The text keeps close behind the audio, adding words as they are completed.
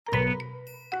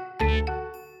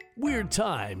Weird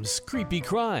times, creepy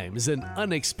crimes, and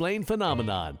unexplained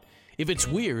phenomenon. If it's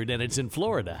weird and it's in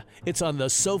Florida, it's on the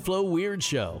SoFlo Weird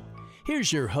Show.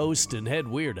 Here's your host and head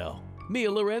weirdo,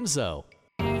 Mia Lorenzo.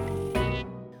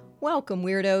 Welcome,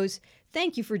 weirdos.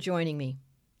 Thank you for joining me.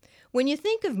 When you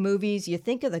think of movies, you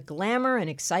think of the glamour and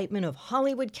excitement of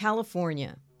Hollywood,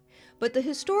 California. But the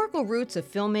historical roots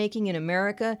of filmmaking in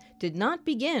America did not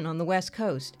begin on the West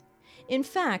Coast. In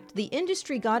fact, the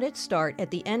industry got its start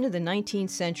at the end of the 19th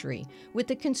century with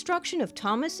the construction of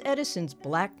Thomas Edison's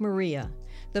Black Maria,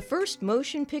 the first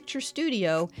motion picture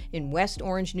studio in West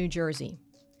Orange, New Jersey.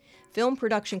 Film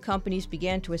production companies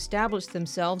began to establish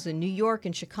themselves in New York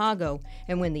and Chicago,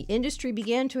 and when the industry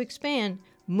began to expand,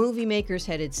 movie makers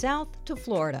headed south to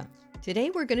Florida.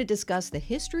 Today we're going to discuss the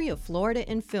history of Florida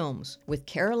in films with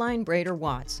Caroline Brader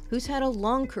Watts, who's had a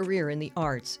long career in the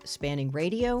arts, spanning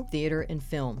radio, theater, and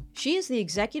film. She is the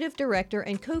executive director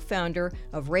and co-founder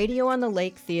of Radio on the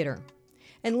Lake Theater.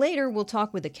 And later we'll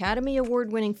talk with Academy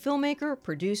Award-winning filmmaker,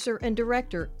 producer, and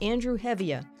director Andrew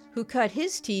Hevia, who cut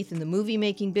his teeth in the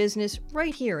movie-making business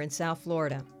right here in South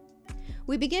Florida.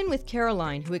 We begin with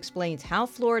Caroline, who explains how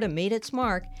Florida made its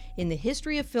mark in the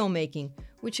history of filmmaking,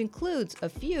 which includes a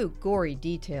few gory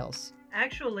details.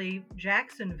 Actually,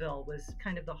 Jacksonville was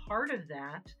kind of the heart of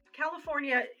that.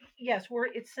 California, yes,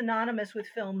 it's synonymous with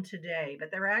film today,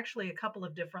 but there are actually a couple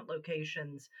of different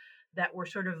locations that were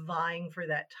sort of vying for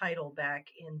that title back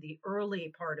in the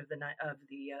early part of the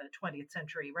 20th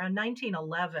century. Around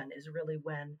 1911 is really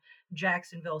when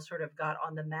Jacksonville sort of got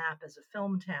on the map as a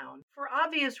film town. For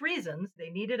obvious reasons, they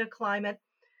needed a climate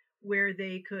where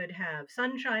they could have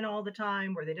sunshine all the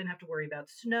time, where they didn't have to worry about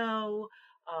snow,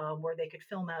 where they could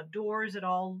film outdoors at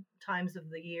all times of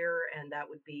the year, and that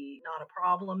would be not a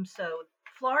problem. So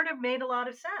Florida made a lot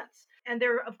of sense. And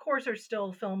there, of course, are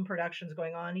still film productions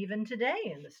going on even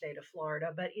today in the state of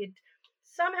Florida, but it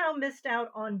somehow missed out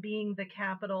on being the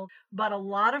capital. But a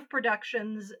lot of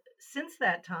productions since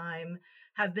that time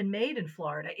have been made in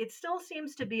Florida. It still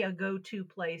seems to be a go-to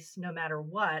place no matter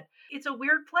what. It's a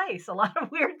weird place. A lot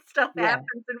of weird stuff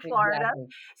happens in Florida. Exactly.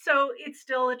 So it's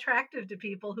still attractive to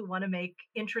people who want to make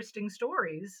interesting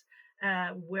stories.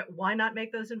 Why not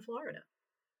make those in Florida?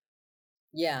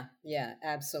 Yeah,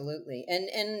 absolutely.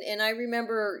 And I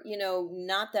remember,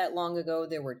 not that long ago,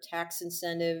 there were tax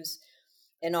incentives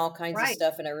and all kinds of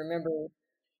stuff. And I remember,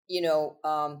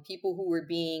 people who were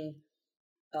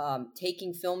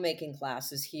taking filmmaking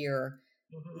classes here.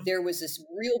 Mm-hmm. There was this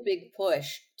real big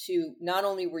push to not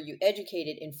only were you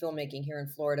educated in filmmaking here in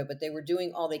Florida, but they were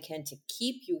doing all they can to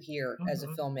keep you here as a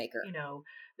filmmaker.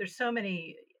 There's so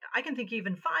many, I can think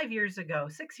even 5 years ago,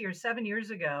 6 years, 7 years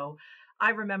ago, I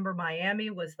remember Miami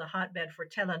was the hotbed for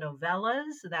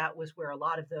telenovelas. That was where a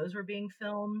lot of those were being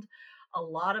filmed. A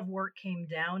lot of work came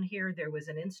down here. There was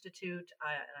an institute,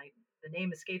 the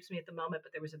name escapes me at the moment,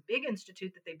 but there was a big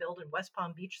institute that they built in West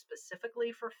Palm Beach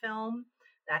specifically for film.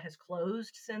 That has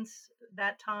closed since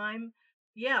that time.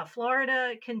 Yeah,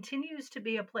 Florida continues to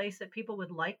be a place that people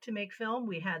would like to make film.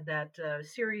 We had that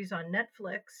series on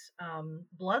Netflix,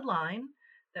 Bloodline,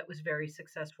 that was very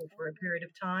successful for a period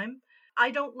of time. I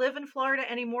don't live in Florida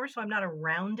anymore, so I'm not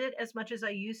around it as much as I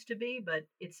used to be, but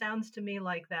it sounds to me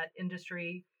like that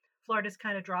industry, Florida's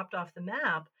kind of dropped off the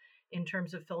map in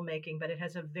terms of filmmaking, but it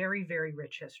has a very, very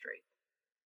rich history.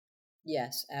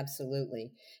 Yes,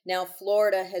 absolutely. Now,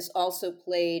 Florida has also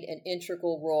played an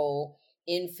integral role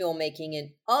in filmmaking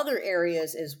in other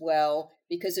areas as well,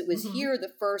 because it was here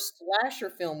the first slasher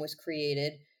film was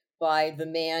created by the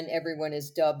man everyone is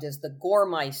dubbed as the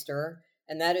Goremeister,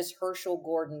 and that is Herschel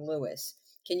Gordon Lewis.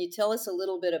 Can you tell us a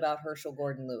little bit about Herschel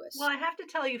Gordon Lewis? Well, I have to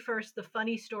tell you first the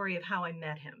funny story of how I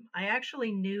met him. I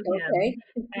actually knew him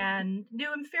and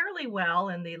knew him fairly well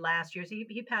in the last years.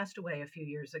 He passed away a few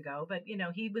years ago, but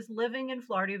he was living in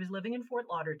Florida. He was living in Fort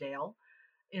Lauderdale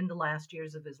in the last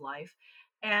years of his life.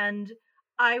 And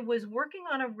I was working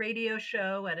on a radio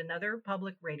show at another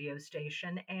public radio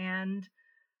station, and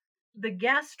the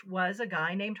guest was a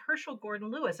guy named Herschel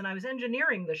Gordon Lewis. And I was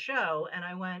engineering the show, and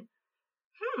I went,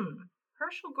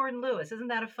 Herschel Gordon Lewis, isn't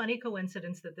that a funny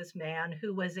coincidence that this man,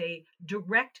 who was a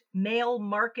direct mail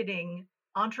marketing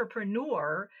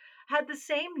entrepreneur, had the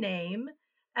same name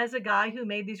as a guy who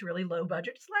made these really low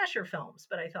budget slasher films?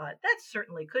 But I thought, that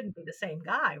certainly couldn't be the same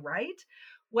guy, right?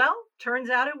 Well, turns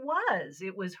out it was.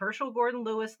 It was Herschel Gordon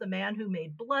Lewis, the man who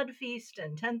made Blood Feast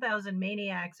and 10,000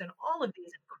 Maniacs and all of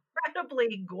these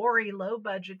incredibly gory, low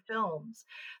budget films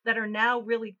that are now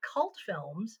really cult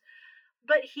films.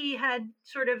 But he had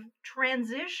sort of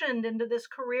transitioned into this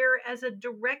career as a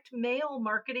direct mail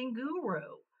marketing guru.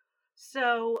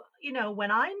 So, when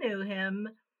I knew him,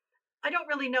 I don't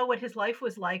really know what his life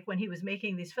was like when he was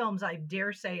making these films. I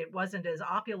dare say it wasn't as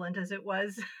opulent as it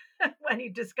was when he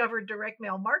discovered direct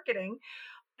mail marketing.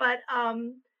 But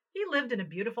he lived in a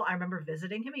beautiful, I remember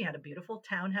visiting him. He had a beautiful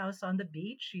townhouse on the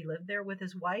beach. He lived there with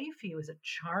his wife. He was a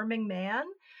charming man.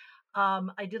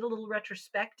 I did a little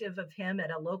retrospective of him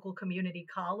at a local community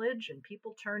college, and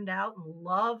people turned out and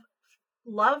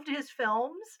loved his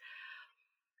films.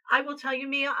 I will tell you,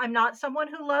 Mia, I'm not someone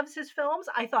who loves his films.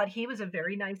 I thought he was a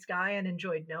very nice guy and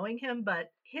enjoyed knowing him,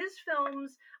 but his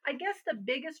films, I guess the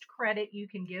biggest credit you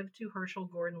can give to Herschel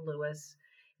Gordon Lewis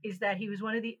is that he was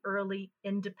one of the early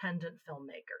independent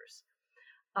filmmakers.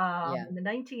 Yeah. In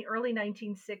the early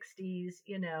 1960s,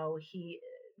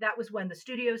 that was when the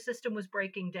studio system was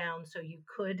breaking down, so you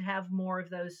could have more of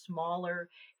those smaller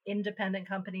independent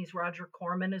companies. Roger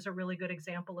Corman is a really good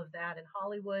example of that in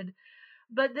Hollywood.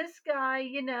 But this guy,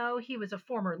 he was a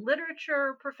former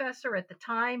literature professor at the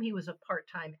time. He was a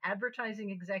part-time advertising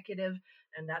executive,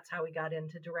 and that's how he got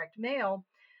into direct mail.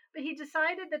 But he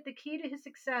decided that the key to his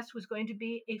success was going to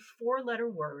be a four-letter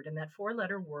word, and that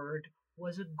four-letter word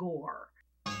was gore.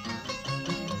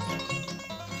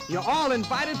 You're all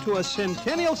invited to a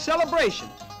centennial celebration.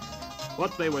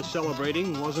 What they were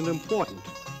celebrating wasn't important,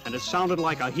 and it sounded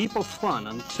like a heap of fun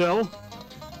until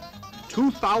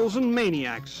 2,000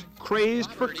 maniacs,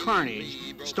 crazed for carnage,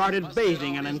 started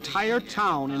bathing an entire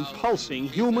town in pulsing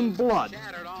human blood.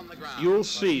 You'll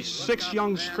see 6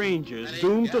 young strangers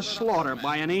doomed to slaughter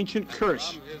by an ancient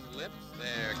curse.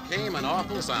 There came an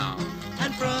awful sound.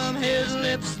 And from his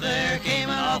lips there came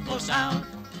an awful sound.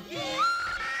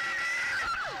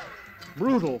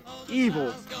 Brutal,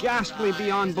 evil, ghastly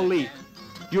beyond belief.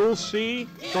 You'll see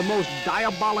the most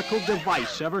diabolical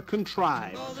device ever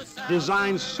contrived,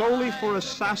 designed solely for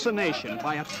assassination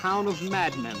by a town of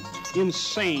madmen,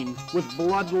 insane with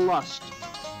bloodlust.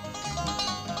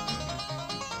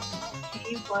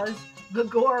 He was the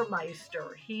Gore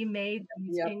Meister. He made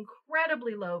these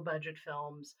incredibly low-budget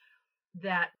films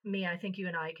that, I think you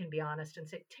and I can be honest and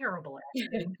say, terrible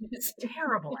acting.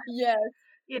 Terrible acting.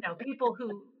 Yes. People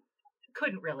who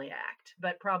couldn't really act,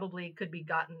 but probably could be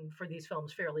gotten for these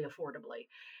films fairly affordably.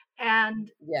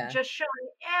 And just showing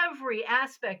every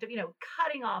aspect of,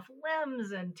 cutting off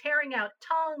limbs and tearing out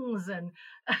tongues and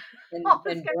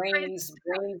brains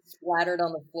splattered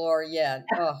on the floor. Yeah.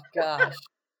 Oh, gosh.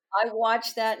 I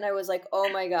watched that and I was like, oh,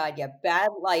 my God. Yeah. Bad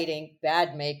lighting,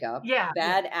 bad makeup,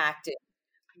 bad acting.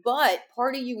 But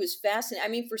part of you was fascinated. I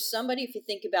mean, for somebody, if you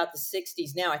think about the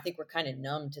 60s now, I think we're kind of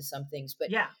numb to some things, but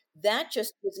that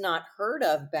just was not heard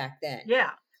of back then.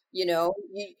 Yeah.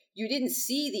 You didn't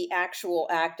see the actual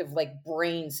act of like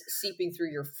brains seeping through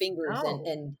your fingers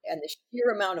and the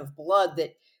sheer amount of blood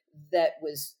that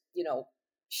was,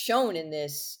 shown in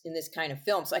this kind of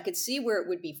film. So I could see where it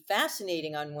would be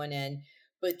fascinating on one end,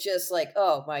 but just like,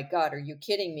 oh my God, are you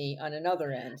kidding me on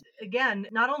another end? Again,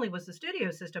 not only was the studio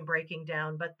system breaking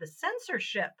down, but the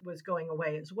censorship was going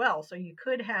away as well. So you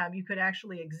could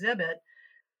actually exhibit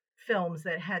films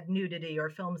that had nudity or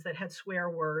films that had swear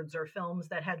words or films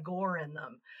that had gore in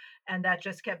them. And that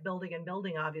just kept building and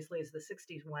building, obviously, as the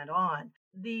 60s went on.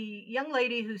 The young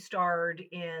lady who starred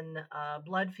in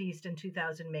Blood Feast and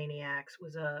 2000 Maniacs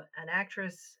was an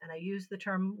actress, and I use the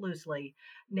term loosely,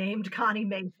 named Connie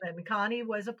Mason. Connie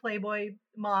was a Playboy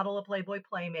model, a Playboy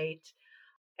playmate.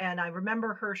 And I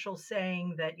remember Herschel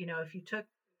saying that, if you took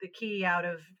the key out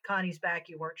of Connie's back,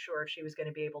 you weren't sure if she was going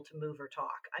to be able to move or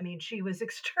talk. I mean, she was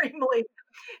extremely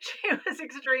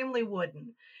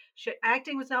wooden.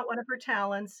 Acting was not one of her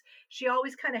talents. She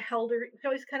always kind of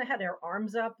had her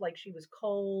arms up like she was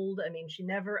cold. I mean, she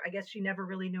never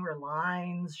really knew her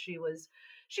lines. She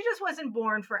just wasn't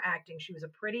born for acting. She's a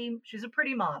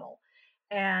pretty model.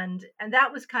 And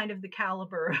that was kind of the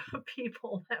caliber of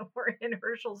people that were in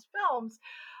Herschel's films.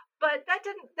 But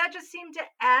that just seemed to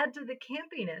add to the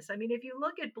campiness. I mean, if you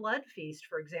look at Blood Feast,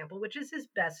 for example, which is his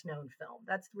best known film,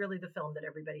 that's really the film that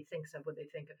everybody thinks of when they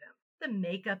think of him. The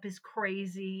makeup is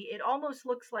crazy. It almost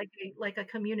looks like a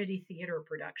community theater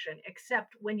production,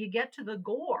 except when you get to the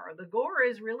gore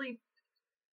is really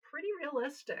pretty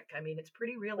realistic. I mean, it's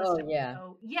pretty realistic. Oh, yeah.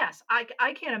 So, yes,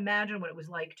 I can't imagine what it was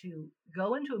like to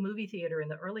go into a movie theater in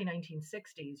the early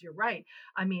 1960s. You're right.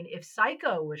 I mean, if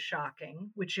Psycho was shocking,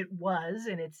 which it was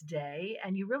in its day,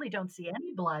 and you really don't see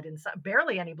any blood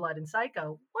barely any blood in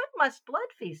Psycho, what must Blood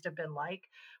Feast have been like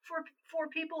for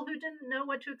people who didn't know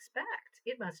what to expect?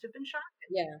 It must have been shocking.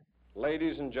 Yeah.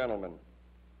 Ladies and gentlemen,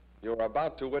 you're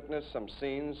about to witness some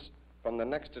scenes from the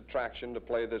next attraction to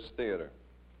play this theater.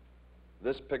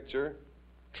 This picture,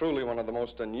 truly one of the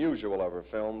most unusual ever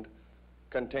filmed,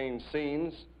 contains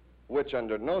scenes which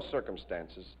under no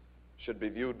circumstances should be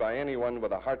viewed by anyone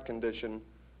with a heart condition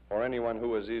or anyone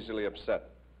who is easily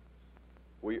upset.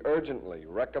 We urgently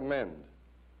recommend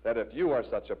that if you are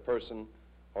such a person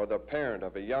or the parent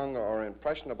of a young or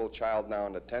impressionable child now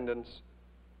in attendance,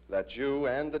 that you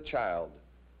and the child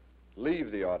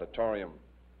leave the auditorium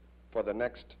for the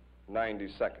next 90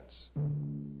 seconds.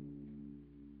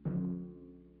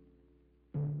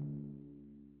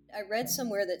 I read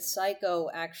somewhere that Psycho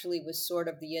actually was sort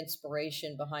of the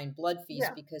inspiration behind Blood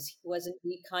Feast, because wasn't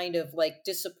he kind of like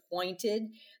disappointed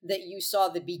that you saw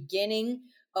the beginning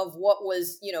of what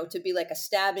was, to be like a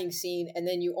stabbing scene, and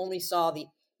then you only saw the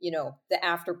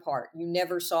after part. You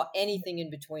never saw anything in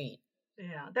between.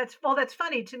 Yeah, that's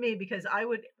funny to me because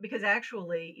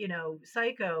actually,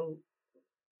 Psycho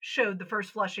showed the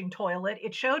first flushing toilet.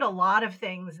 It showed a lot of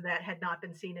things that had not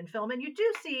been seen in film. And you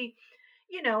do see,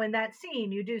 in that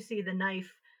scene, you do see the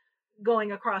knife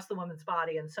going across the woman's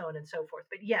body and so on and so forth.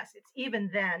 But yes, it's even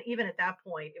at that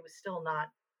point, it was still not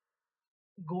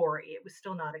gory. It was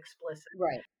still not explicit.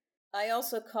 Right. I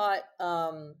also caught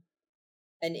an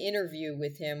interview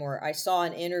with him, or I saw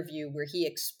an interview where he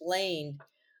explained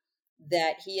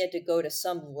that he had to go to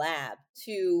some lab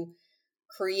to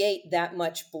create that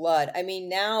much blood. I mean,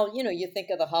 now, you think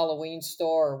of the Halloween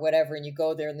store or whatever, and you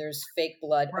go there and there's fake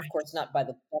blood. Right. Of course, not by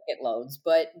the bucket loads,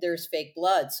 but there's fake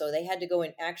blood. So they had to go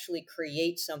and actually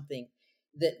create something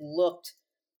that looked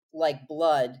like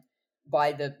blood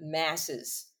by the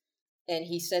masses. And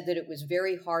he said that it was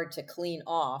very hard to clean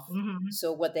off. Mm-hmm.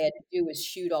 So what they had to do was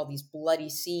shoot all these bloody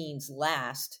scenes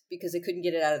last because they couldn't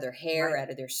get it out of their hair, out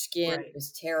of their skin. Right. It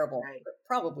was terrible. Right.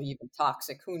 Probably even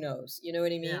toxic. Who knows? You know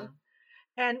what I mean? Yeah.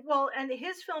 And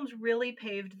his films really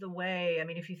paved the way. I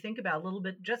mean, if you think about a little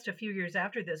bit, just a few years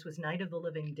after this was Night of the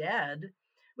Living Dead,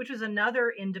 which was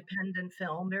another independent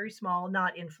film, very small,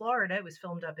 not in Florida. It was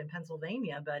filmed up in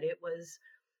Pennsylvania, but it was,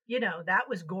 that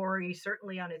was gory,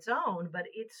 certainly on its own. But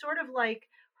it's sort of like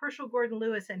Herschel Gordon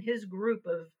Lewis and his group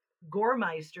of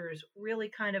goremeisters really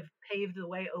kind of paved the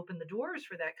way, opened the doors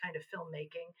for that kind of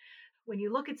filmmaking. When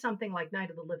you look at something like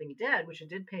Night of the Living Dead, which it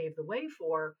did pave the way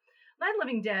for, Night of the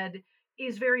Living Dead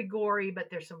is very gory, but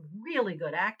there's some really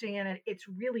good acting in it. It's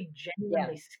really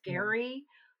genuinely scary.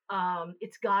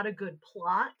 It's got a good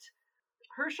plot.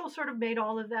 Herschel sort of made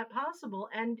all of that possible.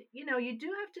 And, you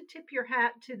do have to tip your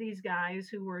hat to these guys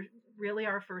who were really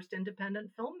our first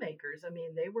independent filmmakers. I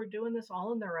mean, they were doing this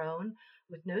all on their own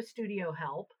with no studio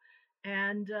help,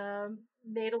 and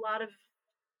made a lot of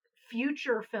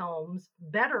future films,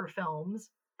 better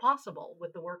films, possible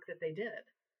with the work that they did.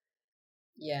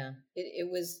 Yeah,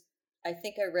 it was... I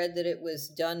think I read that it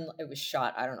was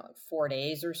shot, I don't know, 4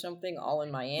 days or something, all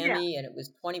in Miami, and it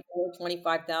was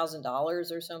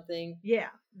 $25,000 or something. Yeah,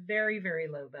 very, very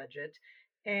low budget.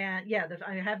 And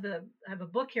I have a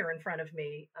book here in front of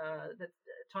me that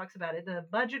talks about it. The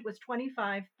budget was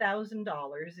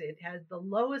 $25,000. It had the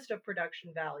lowest of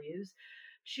production values,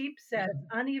 cheap sets,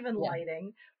 uneven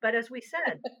lighting. But as we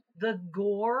said, the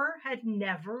gore had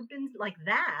never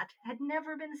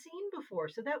been seen before.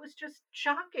 So that was just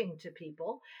shocking to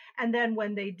people. And then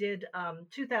when they did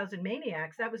 2000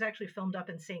 Maniacs, that was actually filmed up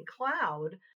in St.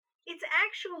 Cloud. It's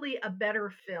actually a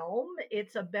better film.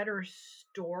 It's a better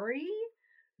story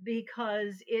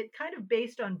because it kind of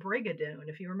based on Brigadoon.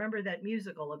 If you remember that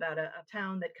musical about a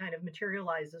town that kind of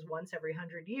materializes once every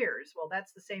 100 years. Well,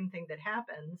 that's the same thing that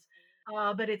happens.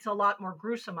 But it's a lot more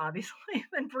gruesome, obviously,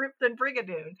 than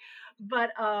Brigadoon.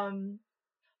 But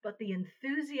the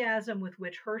enthusiasm with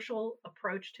which Herschel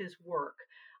approached his work,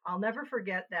 I'll never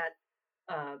forget that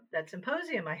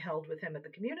symposium I held with him at the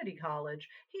community college.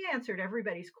 He answered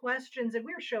everybody's questions, and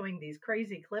we were showing these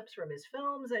crazy clips from his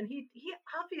films, and he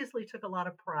obviously took a lot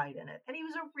of pride in it. And he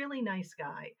was a really nice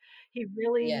guy. He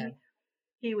really,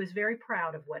 he was very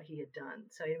proud of what he had done.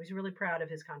 So he was really proud of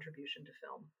his contribution to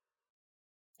film.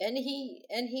 And he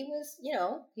was,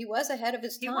 he was ahead of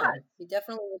his time. He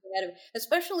definitely was ahead of,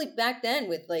 especially back then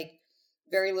with like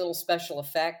very little special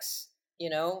effects,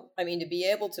 I mean, to be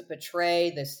able to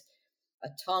portray a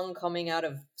tongue coming out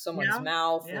of someone's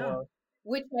mouth or,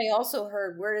 which I also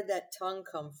heard, where did that tongue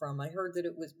come from? I heard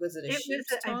that was it a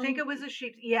sheep's tongue? I think it was a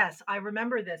sheep's. Yes, I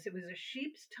remember this. It was a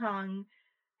sheep's tongue.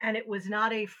 And it was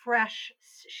not a fresh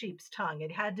sheep's tongue.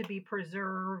 It had to be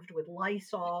preserved with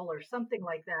Lysol or something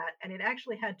like that. And it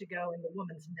actually had to go in the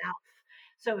woman's mouth.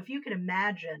 So if you can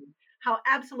imagine how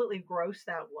absolutely gross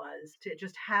that was to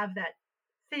just have that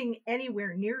thing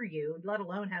anywhere near you, let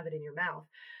alone have it in your mouth.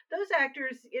 Those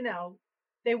actors,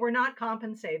 they were not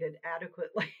compensated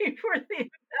adequately for the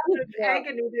amount of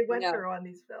agony they went through on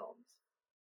these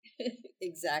films.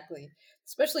 Exactly.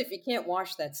 Especially if you can't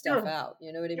wash that stuff out.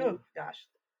 You know what I mean? Oh, gosh.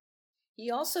 He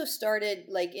also started,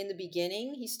 like in the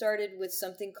beginning, he started with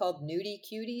something called Nudie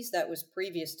Cuties that was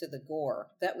previous to the gore.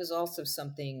 That was also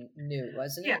something new,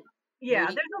 wasn't Yeah. it? Yeah,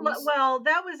 Nudie there's a lot. Cuties? Well,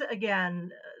 that was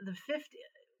again the 50.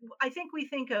 I think we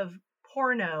think of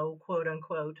porno, quote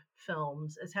unquote,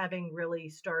 films as having really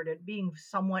started being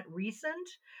somewhat recent.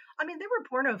 I mean, there were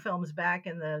porno films back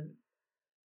in the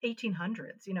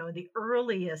 1800s, the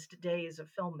earliest days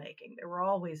of filmmaking. There were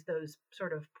always those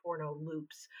sort of porno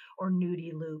loops or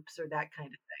nudie loops or that kind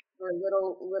of thing. Or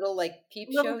little like peep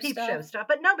Little show peep stuff? show stuff.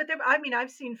 But no, but there, I mean, I've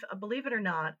seen, believe it or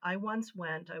not, I once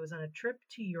went, I was on a trip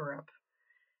to Europe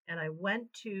and I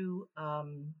went to,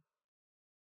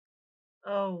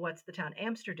 oh, what's the town?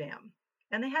 Amsterdam.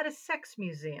 And they had a sex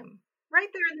museum right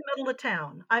there in the middle of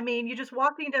town. I mean, you're just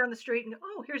walking down the street and,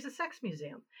 oh, here's a sex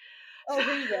museum. Oh,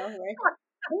 here you go. Right.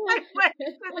 I went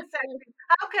to the sex museum.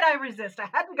 How could I resist? I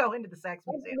had to go into the sex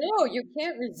museum. No, you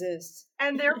can't resist.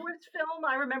 And there was film.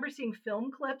 I remember seeing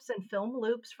film clips and film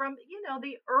loops from,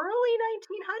 the early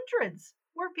 1900s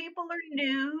where people are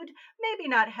nude, maybe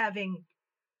not having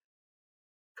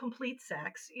complete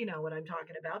sex, you know what I'm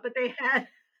talking about, but they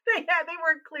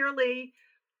were clearly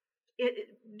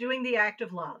doing the act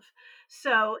of love.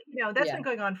 So, that's been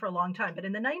going on for a long time. But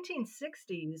in the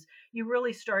 1960s, you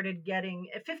really started getting,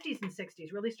 50s and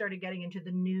 60s, really started getting into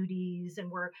the nudies and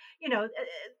were, at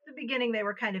the beginning, they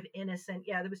were kind of innocent.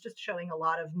 Yeah, there was just showing a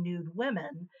lot of nude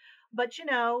women. But,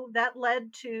 that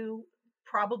led to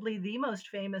probably the most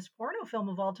famous porno film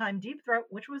of all time, Deep Throat,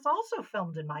 which was also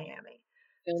filmed in Miami.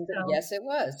 So, yes, it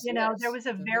was. There was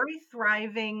a very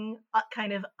thriving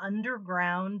kind of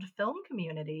underground film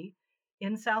community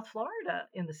in South Florida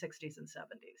in the 60s and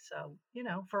 70s. So,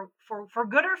 for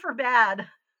good or for bad,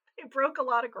 they broke a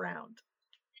lot of ground.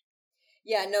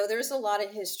 Yeah, no, there's a lot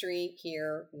of history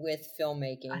here with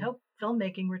filmmaking. I hope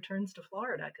filmmaking returns to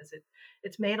Florida because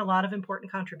it's made a lot of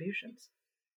important contributions.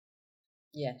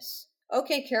 Yes.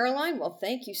 Okay, Caroline, well,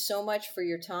 thank you so much for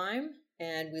your time.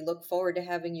 And we look forward to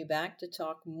having you back to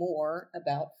talk more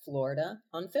about Florida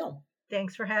on film.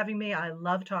 Thanks for having me. I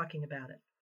love talking about it.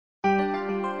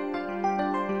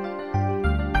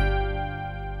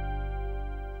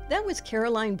 That was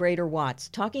Caroline Brader Watts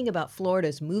talking about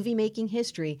Florida's movie-making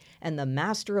history and the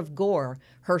master of gore,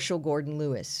 Herschell Gordon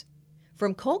Lewis.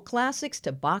 From cult classics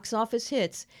to box office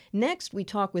hits, next we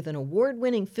talk with an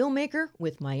award-winning filmmaker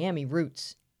with Miami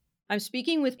roots. I'm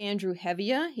speaking with Andrew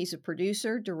Hevia. He's a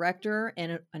producer, director,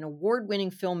 and an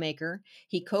award-winning filmmaker.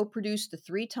 He co-produced the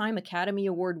 3-time Academy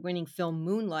Award-winning film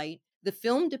Moonlight. The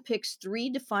film depicts 3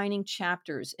 defining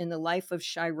chapters in the life of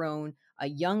Chiron, a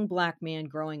young black man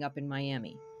growing up in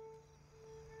Miami.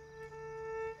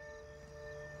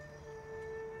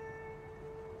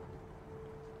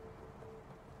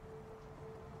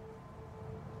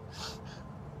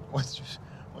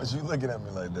 What you looking at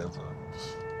me like that for?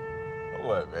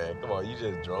 What, man? Come on, you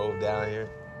just drove down here?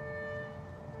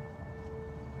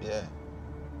 Yeah.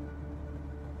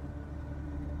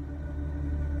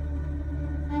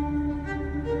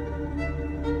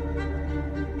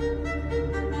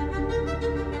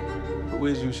 Who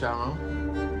is you, Chiron?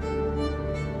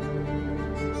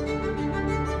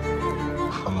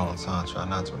 For a long time, try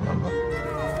not to remember.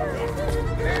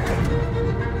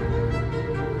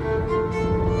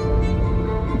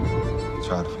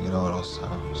 Try to forget all those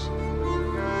times.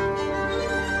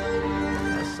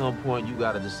 At some point, you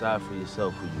gotta decide for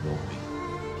yourself who you're gonna be.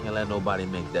 Can't let nobody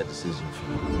make that decision for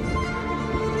you.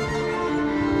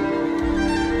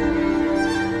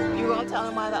 You gonna tell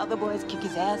him why the other boys kick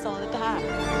his ass all the time?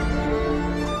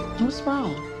 What's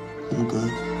wrong? I'm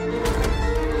good.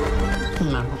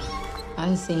 No, I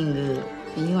done seen good.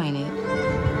 And you ain't it.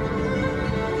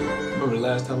 Remember the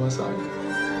last time I saw you?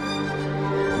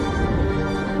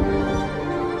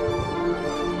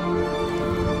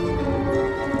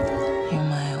 You're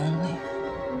my only.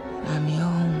 I'm your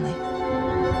only.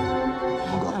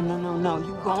 No.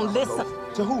 You gonna listen.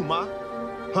 To who, Ma?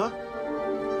 Huh?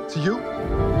 To you?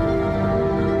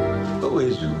 Who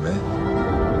is you, man?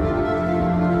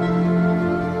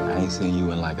 I ain't seen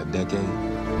you in like a decade.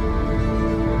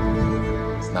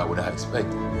 It's not what I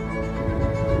expected.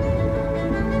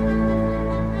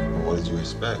 What did you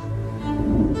expect?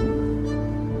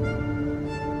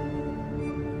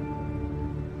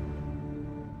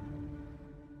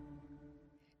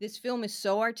 This film is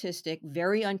so artistic,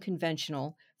 very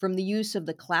unconventional, from the use of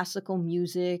the classical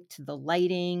music to the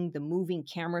lighting, the moving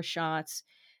camera shots,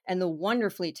 and the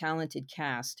wonderfully talented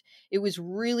cast. It was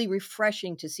really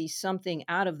refreshing to see something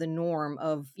out of the norm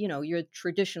of, your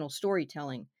traditional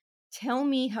storytelling. Tell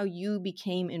me how you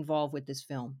became involved with this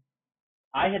film.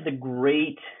 I had the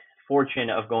great fortune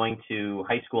of going to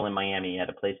high school in Miami at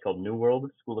a place called New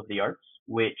World School of the Arts.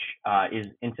 which is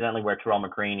incidentally where Terrell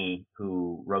McCraney,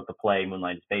 who wrote the play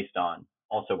Moonlight is based on,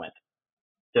 also went.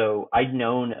 So I'd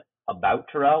known about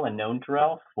Terrell and known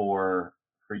Terrell for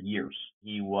years.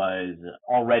 He was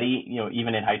already,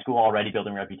 even in high school, already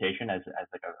building a reputation as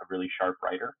like a really sharp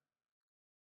writer.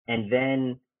 And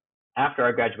then after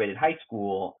I graduated high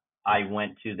school, I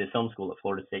went to the film school at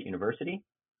Florida State University,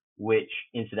 which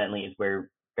incidentally is where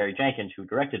Barry Jenkins, who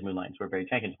directed Moonlight, is where Barry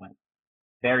Jenkins went.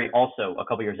 Barry also a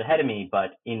couple years ahead of me,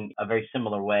 but in a very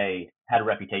similar way, had a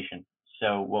reputation.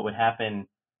 So what would happen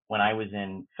when I was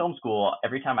in film school,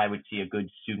 every time I would see a good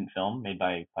student film made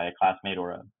by a classmate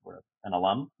or an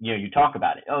alum, you talk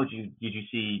about it. Oh, did you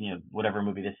see, whatever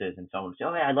movie this is? And someone would say,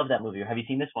 oh, yeah, I love that movie. Or have you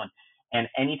seen this one? And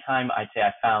anytime I'd say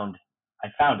I found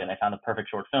the perfect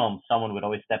short film, someone would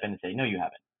always step in and say, no, you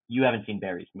haven't. You haven't seen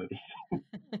Barry's movies.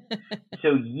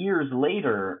 So years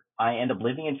later, I end up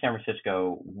living in San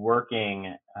Francisco,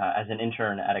 working as an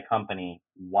intern at a company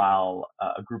while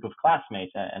a group of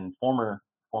classmates and former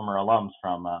alums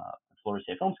from Florida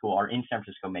State Film School are in San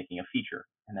Francisco making a feature.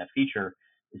 And that feature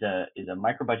is a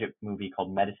micro-budget movie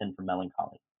called Medicine for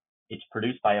Melancholy. It's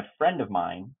produced by a friend of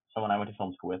mine, someone I went to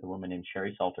film school with, a woman named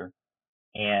Sherry Salter,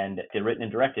 and it's written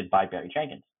and directed by Barry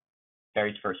Jenkins,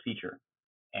 Barry's first feature.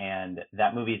 And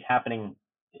that movie is happening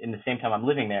in the same time I'm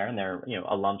living there, and they're,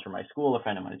 alums from my school. A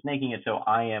friend of mine is making it, so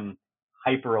I am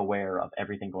hyper aware of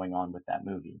everything going on with that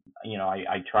movie.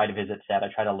 I try to visit set. I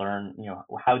try to learn,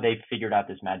 how they figured out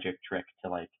this magic trick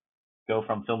to like go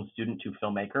from film student to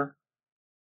filmmaker.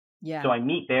 Yeah. So I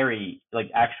meet Barry,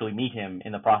 actually meet him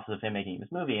in the process of him making this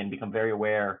movie, and become very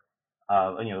aware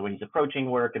of, the way he's approaching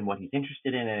work and what he's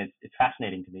interested in. And it's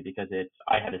fascinating to me because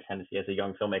I had a tendency as a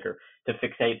young filmmaker to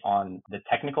fixate on the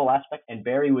technical aspect. And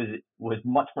Barry was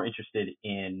much more interested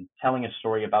in telling a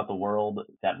story about the world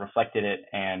that reflected it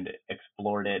and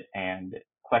explored it and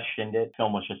questioned it.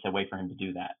 Film was just a way for him to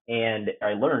do that. And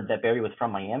I learned that Barry was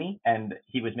from Miami and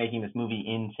he was making this movie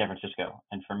in San Francisco.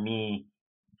 And for me,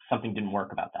 something didn't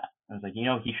work about that. I was like,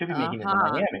 he should be making this in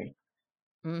Miami.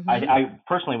 Mm-hmm. I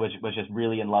personally was just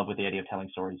really in love with the idea of telling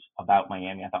stories about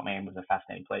Miami. I thought Miami was a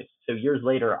fascinating place. So years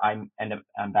later, I'm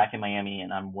back in Miami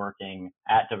and I'm working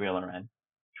at WLRN,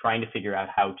 trying to figure out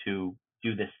how to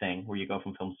do this thing where you go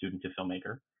from film student to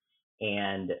filmmaker.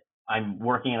 And I'm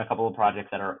working on a couple of projects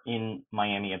that are in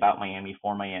Miami, about Miami,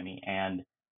 for Miami. And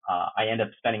I end up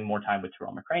spending more time with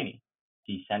Terrell McCraney.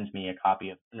 He sends me a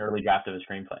copy of an early draft of a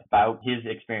screenplay about his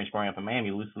experience growing up in Miami,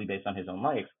 loosely based on his own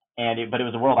life. But it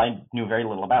was a world I knew very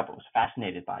little about, but was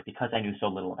fascinated by because I knew so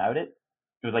little about it.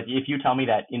 It was like, if you tell me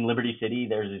that in Liberty City,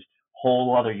 there's this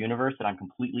whole other universe that I'm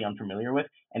completely unfamiliar with,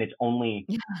 and it's only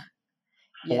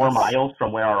 4 miles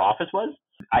from where our office was,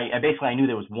 I knew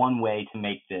there was one way to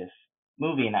make this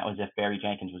movie, and that was if Barry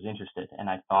Jenkins was interested. And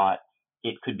I thought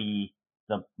it could be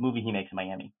the movie he makes in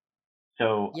Miami.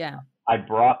 So I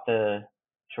brought the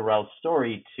Terrell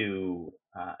story to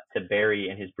Barry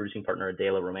and his producing partner,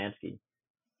 Adela Romansky.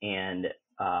 And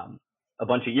a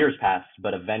bunch of years passed,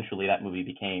 but eventually that movie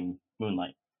became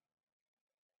Moonlight.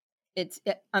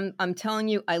 I'm telling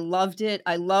you, I loved it.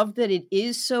 I love that it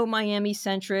is so Miami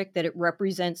centric, that it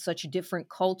represents such different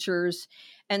cultures,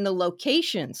 and the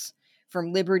locations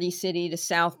from Liberty City to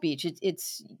South Beach.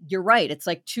 It's you're right. It's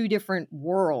like 2 different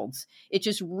worlds. It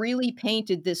just really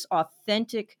painted this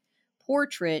authentic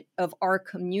portrait of our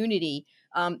community.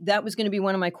 That was going to be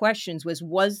one of my questions,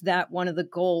 was that one of the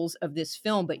goals of this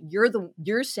film? But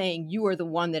you're saying you are the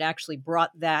one that actually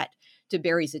brought that to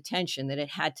Barry's attention, that it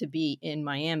had to be in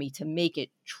Miami to make it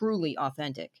truly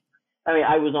authentic. I mean,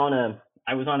 I was on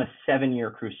a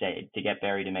 7-year crusade to get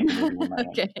Barry to make a movie in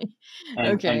Miami.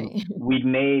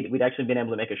 And we'd actually been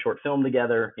able to make a short film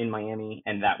together in Miami,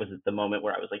 and that was the moment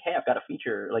where I was like, hey, I've got a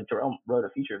feature, like Terrell wrote a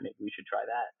feature, maybe we should try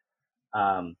that.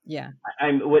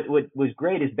 What was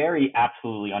great is Barry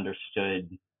absolutely understood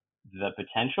the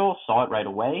potential, saw it right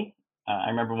away. I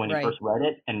remember when he first read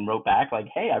it and wrote back like,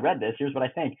 hey, I read this, here's what I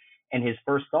think. And his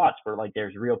first thoughts were like,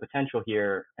 there's real potential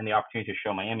here, and the opportunity to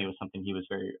show Miami was something he was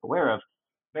very aware of.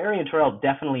 Barry and Terrell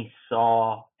definitely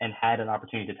saw and had an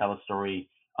opportunity to tell a story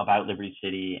about Liberty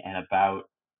City and about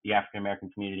the African American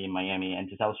community in Miami, and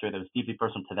to tell a story that was deeply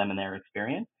personal to them and their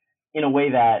experience in a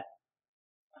way that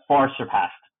far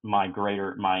surpassed my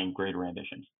greater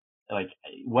ambitions. Like,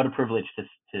 what a privilege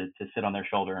to sit on their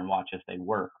shoulder and watch as they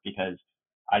work, because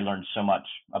I learned so much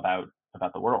about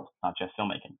the world, not just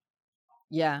filmmaking.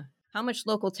 Yeah. How much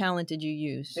local talent did you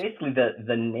use? Basically,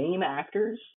 the name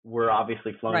actors were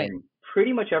obviously flown in.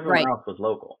 Pretty much everyone else was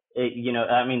local.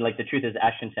 The truth is,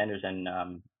 Ashton Sanders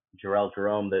and Jarrell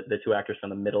Jerome, the 2 actors from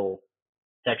the middle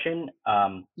section,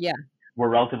 were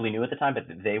relatively new at the time, but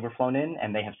they were flown in,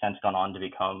 and they have since gone on to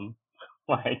become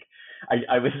Like,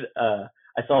 I was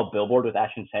I saw a billboard with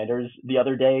Ashton Sanders the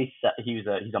other day. He's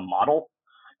a model,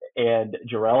 and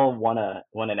Jarrell won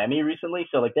an Emmy recently.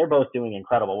 So like they're both doing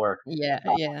incredible work. Yeah.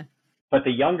 But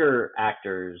the younger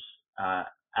actors,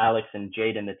 Alex and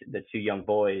Jaden, the two young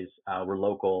boys, were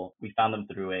local. We found them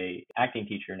through a acting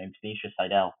teacher named Tanisha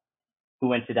Seidel,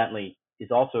 who incidentally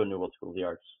is also a New World School of the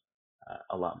Arts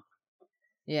alum.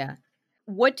 Yeah.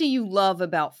 What do you love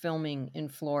about filming in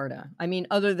Florida? I mean,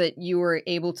 other that you were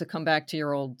able to come back to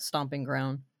your old stomping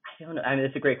ground. I don't know. I mean,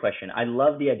 it's a great question. I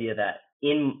love the idea that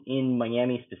in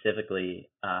Miami specifically,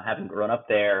 having grown up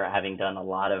there, having done a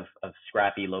lot of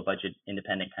scrappy, low budget,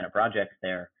 independent kind of projects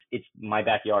there, it's my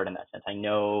backyard in that sense. I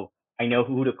know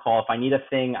who to call if I need a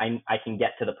thing. I can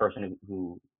get to the person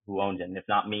who owns it. And if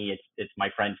not me, it's my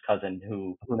friend's cousin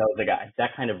who knows the guy.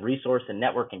 That kind of resource and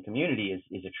network and community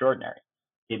is extraordinary.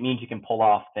 It means you can pull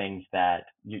off things that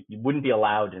you wouldn't be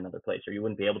allowed in another place, or you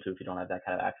wouldn't be able to if you don't have that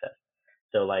kind of access.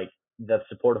 So like the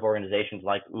supportive organizations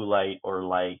like Oolite or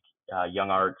like Young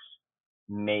Arts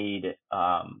made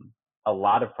a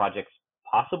lot of projects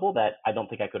possible that I don't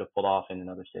think I could have pulled off in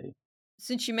another city.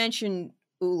 Since you mentioned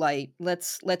Oolite,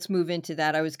 let's move into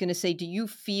that. I was going to say, do you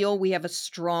feel we have a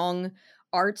strong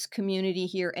arts community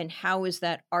here, and how is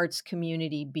that arts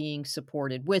community being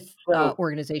supported with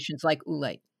organizations like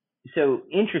Oolite? So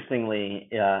interestingly,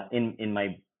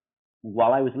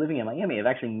 while I was living in Miami, I've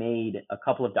actually made a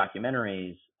couple of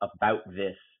documentaries about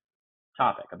this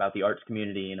topic, about the arts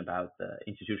community and about the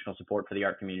institutional support for the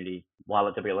art community. While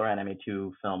at WLRN, I made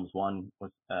two films. One was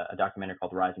a documentary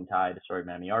called The Rising Tide, The Story of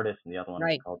Miami Artists, and the other one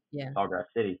was called Tallgrass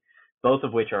City, both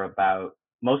of which are about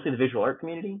mostly the visual art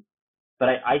community. But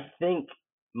I think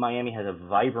Miami has a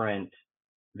vibrant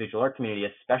visual art community,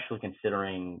 especially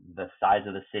considering the size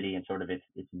of the city and sort of its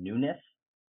newness.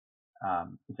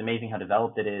 It's amazing how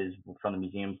developed it is, from the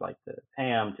museums like the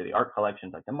PAM to the art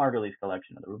collections like the Margulies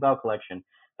collection or the Rubel collection.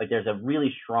 Like there's a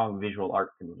really strong visual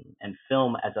art community, and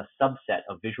film as a subset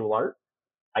of visual art,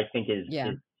 I think is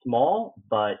small,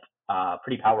 but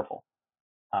pretty powerful.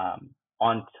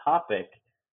 On topic,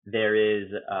 there is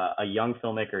a young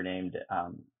filmmaker named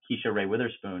Keisha Ray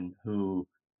Witherspoon, who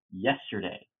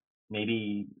yesterday,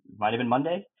 maybe might have been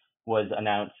Monday, was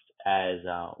announced as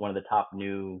one of the top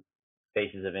new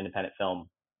faces of independent film.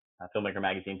 Filmmaker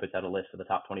Magazine puts out a list of the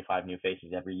top 25 new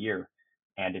faces every year,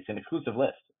 and it's an exclusive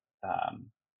list.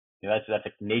 That's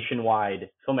a nationwide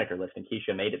filmmaker list, and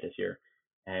Keisha made it this year.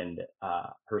 And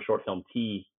her short film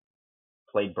T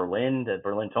played Berlin, the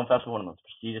Berlin Film Festival, one of the most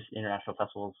prestigious international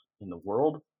festivals in the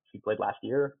world. She played last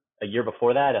year. A year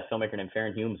before that, a filmmaker named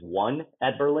Farron Humes won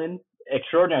at Berlin.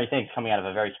 Extraordinary things coming out of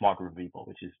a very small group of people,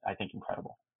 which is, I think,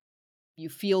 incredible. You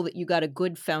feel that you got a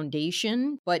good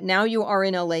foundation, but now you are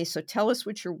in LA. So tell us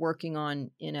what you're working on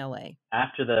in LA.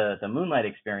 After the Moonlight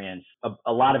experience,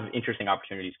 a lot of interesting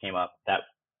opportunities came up that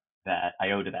I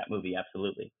owe to that movie,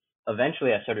 absolutely.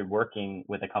 Eventually, I started working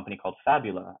with a company called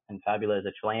Fabula, and Fabula is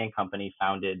a Chilean company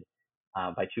founded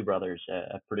by two brothers,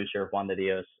 a producer, Juan de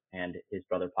Dios, and his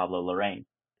brother, Pablo Larraín.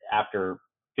 After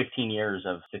 15 years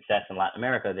of success in Latin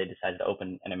America, they decided to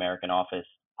open an American office.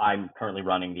 I'm currently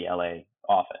running the LA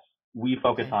office. We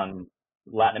focus on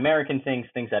Latin American things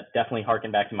that definitely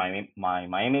harken back to my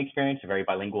Miami experience, a very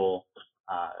bilingual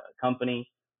company,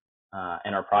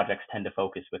 and our projects tend to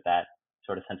focus with that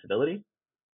sort of sensibility.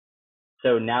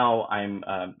 So now I'm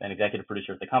an executive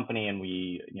producer of the company, and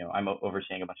I'm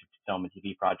overseeing a bunch of film and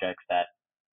TV projects that,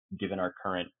 given our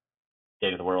current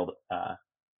state of the world,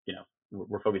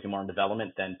 we're focusing more on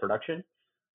development than production.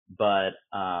 But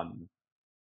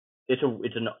it's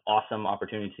an awesome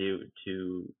opportunity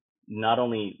to not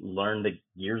only learn the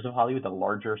gears of Hollywood, the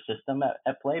larger system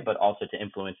at play, but also to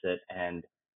influence it and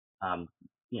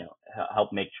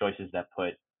help make choices that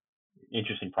put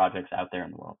interesting projects out there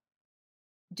in the world.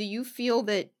 Do you feel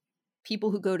that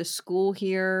people who go to school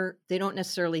here, they don't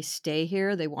necessarily stay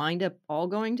here? They wind up all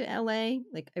going to LA?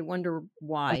 Like, I wonder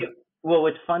why. Okay. Well,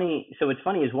 what's funny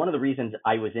is one of the reasons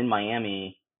I was in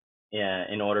Miami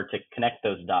in order to connect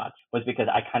those dots was because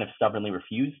I kind of stubbornly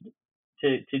refused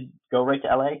to go right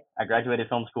to LA. I graduated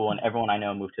film school, and everyone I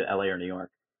know moved to LA or New York.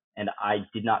 And I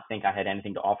did not think I had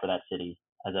anything to offer that city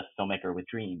as a filmmaker with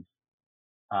dreams.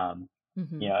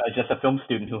 Just a film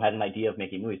student who had an idea of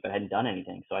making movies but hadn't done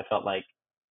anything. So I felt like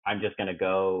I'm just going to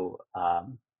go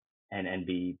and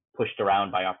be pushed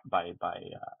around by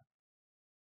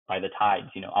the tides.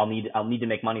 I'll need to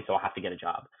make money, so I'll have to get a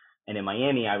job. And in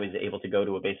Miami, I was able to go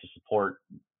to a base of support,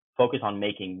 focus on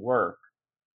making work,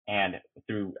 and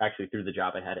through the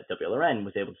job I had at WLRN,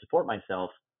 was able to support myself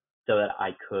so that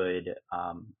I could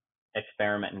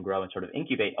experiment and grow and sort of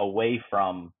incubate away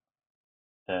from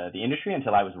to the industry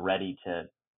until I was ready to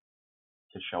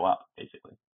show up,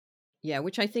 basically. Yeah,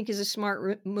 which I think is a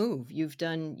smart move. You've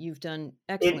done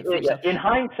excellent for yourself. In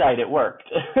hindsight, it worked.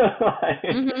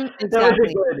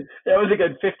 Exactly. That was a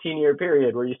good 15-year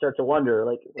period where you start to wonder,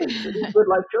 like, good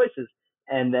life choices.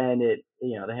 And then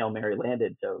the Hail Mary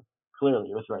landed. So clearly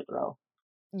it was the right throw.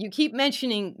 You keep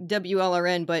mentioning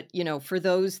WLRN, but for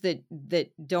those that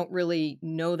don't really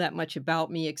know that much about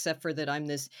me, except for that I'm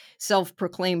this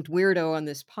self-proclaimed weirdo on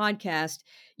this podcast,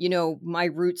 my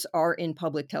roots are in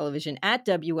public television at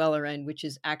WLRN, which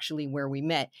is actually where we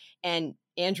met. And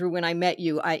Andrew, when I met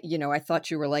you, I thought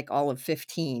you were like all of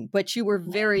 15, but you were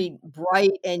very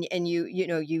bright, and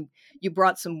you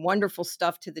brought some wonderful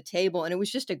stuff to the table, and it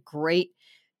was just a great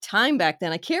time back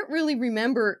then. I can't really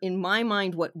remember in my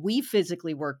mind what we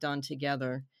physically worked on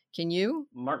together. Can you?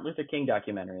 Martin Luther King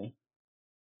documentary.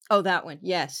 Oh, that one.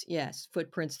 Yes.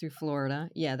 Footprints Through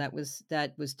Florida. Yeah, that was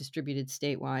distributed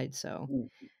statewide. So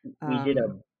we did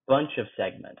a bunch of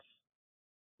segments.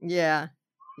 Yeah.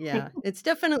 It's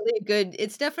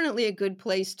definitely a good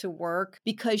place to work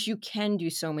because you can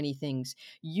do so many things.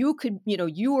 You could,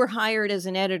 you were hired as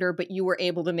an editor, but you were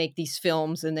able to make these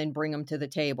films and then bring them to the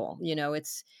table. You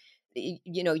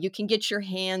can get your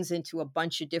hands into a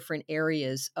bunch of different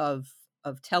areas of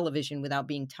television without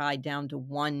being tied down to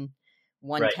one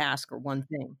Right. task or one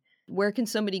thing. Where can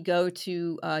somebody go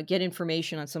to get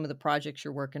information on some of the projects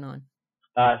you're working on?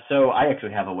 So I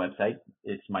actually have a website.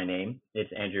 It's my name.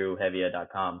 It's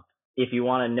andrewhevia.com. If you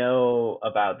want to know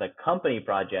about the company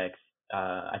projects,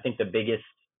 I think the biggest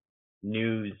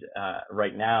news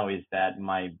right now is that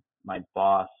my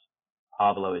boss,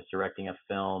 Pablo, is directing a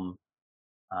film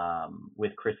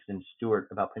with Kristen Stewart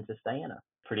about Princess Diana.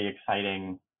 Pretty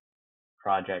exciting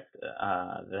project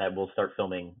that we'll start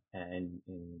filming in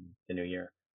the new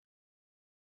year.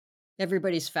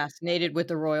 Everybody's fascinated with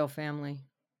the royal family.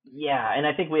 Yeah, and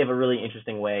I think we have a really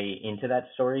interesting way into that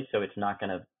story, so it's not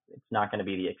gonna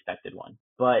be the expected one.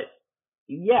 But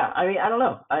yeah, I mean, I don't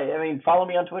know. I mean, follow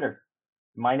me on Twitter.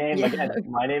 My name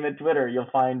at Twitter. You'll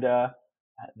find the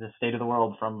state of the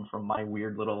world from my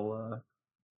weird little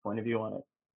point of view on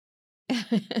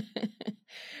it.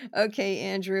 Okay,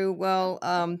 Andrew. Well,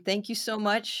 thank you so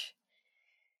much.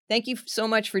 Thank you so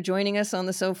much for joining us on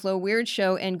the SoFlo Weird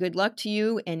Show, and good luck to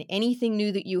you. And anything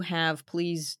new that you have,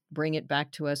 please bring it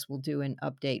back to us. We'll do an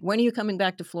update. When are you coming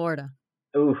back to Florida?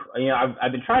 Ooh,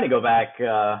 I've been trying to go back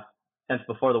since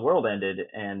before the world ended,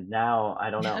 and now I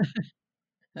don't know.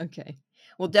 Okay.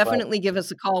 Well, definitely give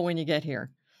us a call when you get here.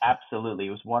 Absolutely.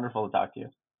 It was wonderful to talk to you.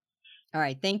 All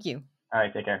right. Thank you. All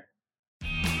right. Take care.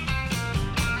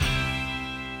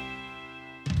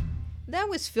 That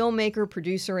was filmmaker,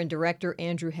 producer, and director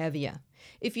Andrew Hevia.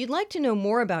 If you'd like to know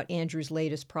more about Andrew's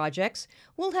latest projects,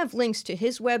 we'll have links to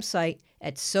his website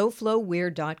at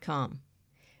sofloweird.com.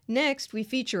 Next, we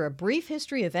feature a brief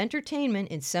history of entertainment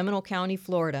in Seminole County,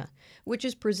 Florida, which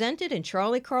is presented in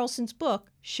Charlie Carlson's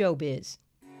book, Showbiz.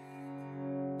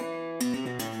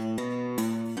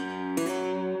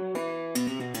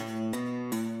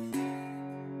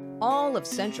 All of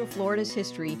Central Florida's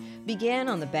history began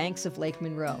on the banks of Lake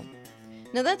Monroe.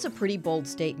 Now that's a pretty bold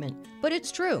statement, but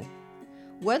it's true.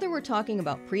 Whether we're talking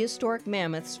about prehistoric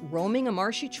mammoths roaming a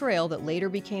marshy trail that later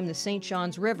became the St.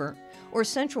 Johns River, or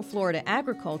Central Florida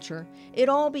agriculture, it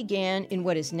all began in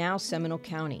what is now Seminole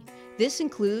County. This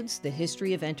includes the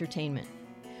history of entertainment.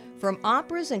 From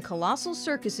operas and colossal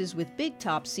circuses with big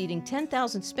tops seating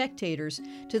 10,000 spectators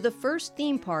to the first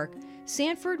theme park,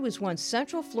 Sanford was once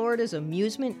Central Florida's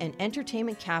amusement and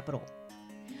entertainment capital.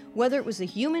 Whether it was a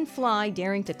human fly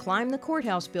daring to climb the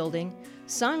courthouse building,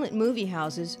 silent movie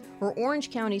houses, or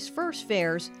Orange County's first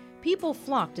fairs, people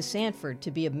flocked to Sanford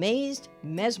to be amazed,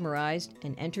 mesmerized,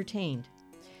 and entertained.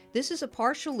 This is a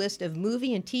partial list of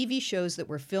movie and TV shows that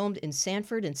were filmed in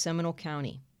Sanford and Seminole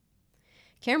County.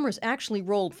 Cameras actually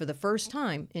rolled for the first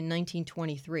time in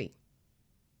 1923.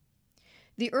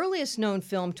 The earliest known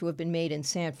film to have been made in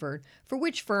Sanford, for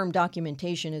which firm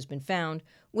documentation has been found,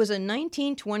 was a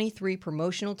 1923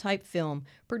 promotional-type film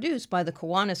produced by the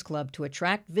Kiwanis Club to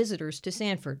attract visitors to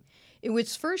Sanford. It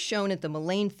was first shown at the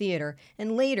Mullane Theater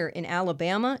and later in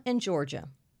Alabama and Georgia.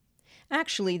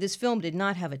 Actually, this film did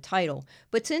not have a title,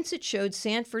 but since it showed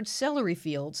Sanford's celery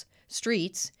fields,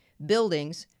 streets,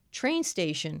 buildings, train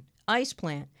station, ice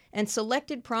plant, and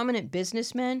selected prominent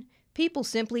businessmen, people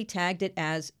simply tagged it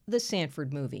as the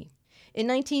Sanford movie. In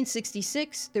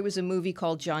 1966, there was a movie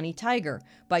called Johnny Tiger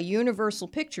by Universal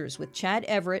Pictures with Chad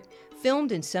Everett,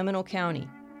 filmed in Seminole County.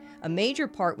 A major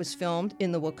part was filmed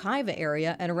in the Wekiva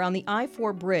area and around the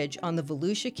I-4 bridge on the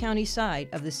Volusia County side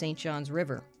of the St. Johns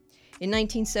River. In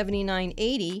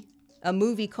 1979-80, a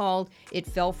movie called It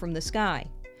Fell from the Sky.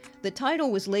 The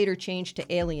title was later changed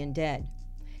to Alien Dead.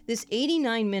 This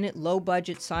 89-minute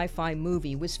low-budget sci-fi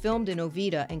movie was filmed in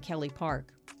Oviedo and Kelly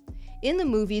Park. In the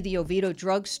movie, the Oviedo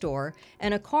drugstore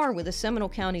and a car with a Seminole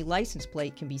County license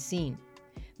plate can be seen.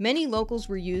 Many locals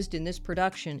were used in this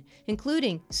production,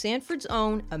 including Sanford's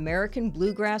own American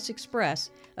Bluegrass Express,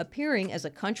 appearing as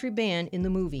a country band in the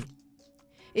movie.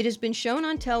 It has been shown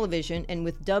on television and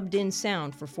with dubbed-in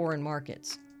sound for foreign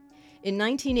markets. In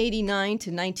 1989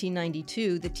 to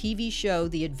 1992, the TV show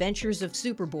The Adventures of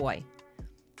Superboy.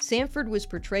 Sanford was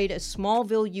portrayed as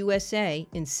Smallville, USA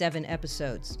in 7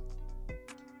 episodes.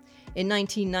 In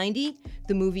 1990,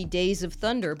 the movie Days of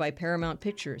Thunder by Paramount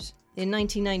Pictures. In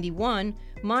 1991,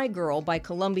 My Girl by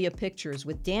Columbia Pictures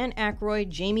with Dan Aykroyd,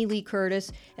 Jamie Lee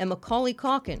Curtis, and Macaulay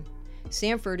Culkin.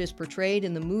 Sanford is portrayed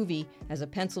in the movie as a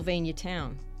Pennsylvania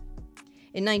town.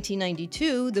 In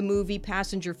 1992, the movie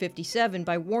Passenger 57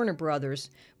 by Warner Brothers,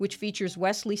 which features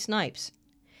Wesley Snipes.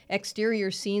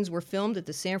 Exterior scenes were filmed at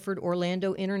the Sanford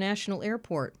Orlando International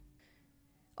Airport.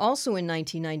 Also in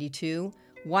 1992,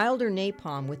 Wilder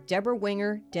Napalm with Deborah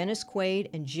Winger, Dennis Quaid,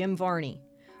 and Jim Varney.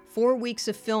 4 weeks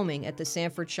of filming at the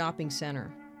Sanford Shopping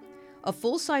Center. A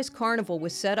full-size carnival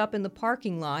was set up in the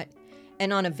parking lot,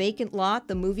 and on a vacant lot,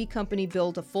 the movie company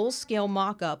built a full-scale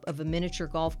mock-up of a miniature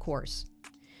golf course.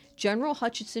 General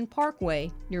Hutchinson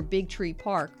Parkway, near Big Tree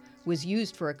Park, was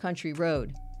used for a country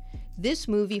road. This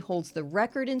movie holds the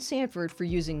record in Sanford for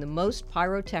using the most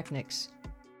pyrotechnics.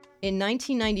 In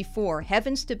 1994,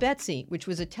 Heavens to Betsy, which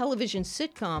was a television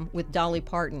sitcom with Dolly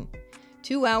Parton.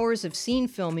 2 hours of scene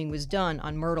filming was done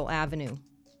on Myrtle Avenue.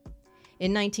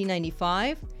 In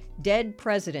 1995, Dead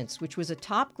Presidents, which was a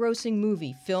top-grossing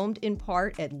movie filmed in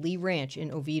part at Lee Ranch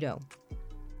in Oviedo.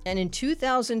 And in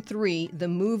 2003, the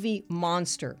movie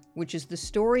Monster, which is the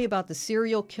story about the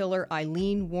serial killer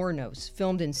Eileen Wuornos,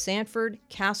 filmed in Sanford,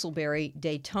 Castleberry,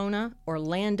 Daytona,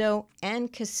 Orlando,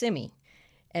 and Kissimmee.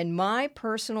 And my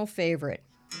personal favorite.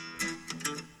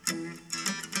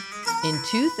 In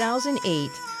 2008,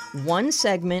 one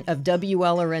segment of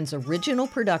WLRN's original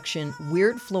production,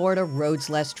 Weird Florida Roads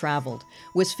Less Traveled,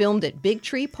 was filmed at Big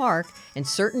Tree Park, and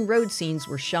certain road scenes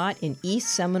were shot in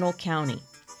East Seminole County,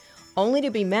 only to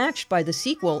be matched by the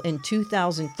sequel in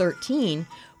 2013,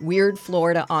 Weird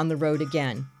Florida on the Road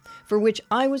Again, for which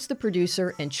I was the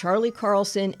producer and Charlie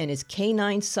Carlson and his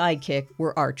canine sidekick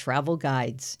were our travel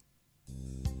guides.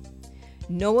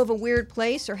 Know of a weird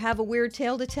place or have a weird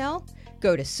tale to tell?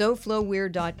 Go to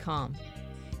SoFloWeird.com.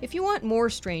 If you want more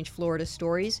strange Florida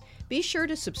stories, be sure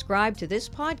to subscribe to this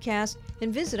podcast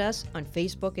and visit us on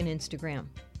Facebook and Instagram.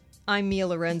 I'm Mia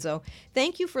Lorenzo.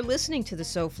 Thank you for listening to the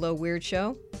SoFlo Weird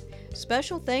Show.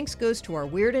 Special thanks goes to our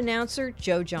weird announcer,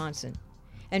 Joe Johnson,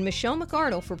 and Michelle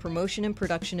McArdle for promotion and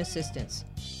production assistance.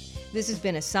 This has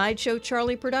been a Sideshow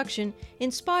Charlie production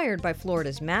inspired by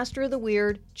Florida's master of the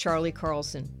weird, Charlie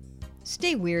Carlson.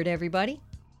 Stay weird, everybody.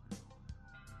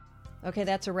 Okay,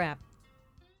 that's a wrap.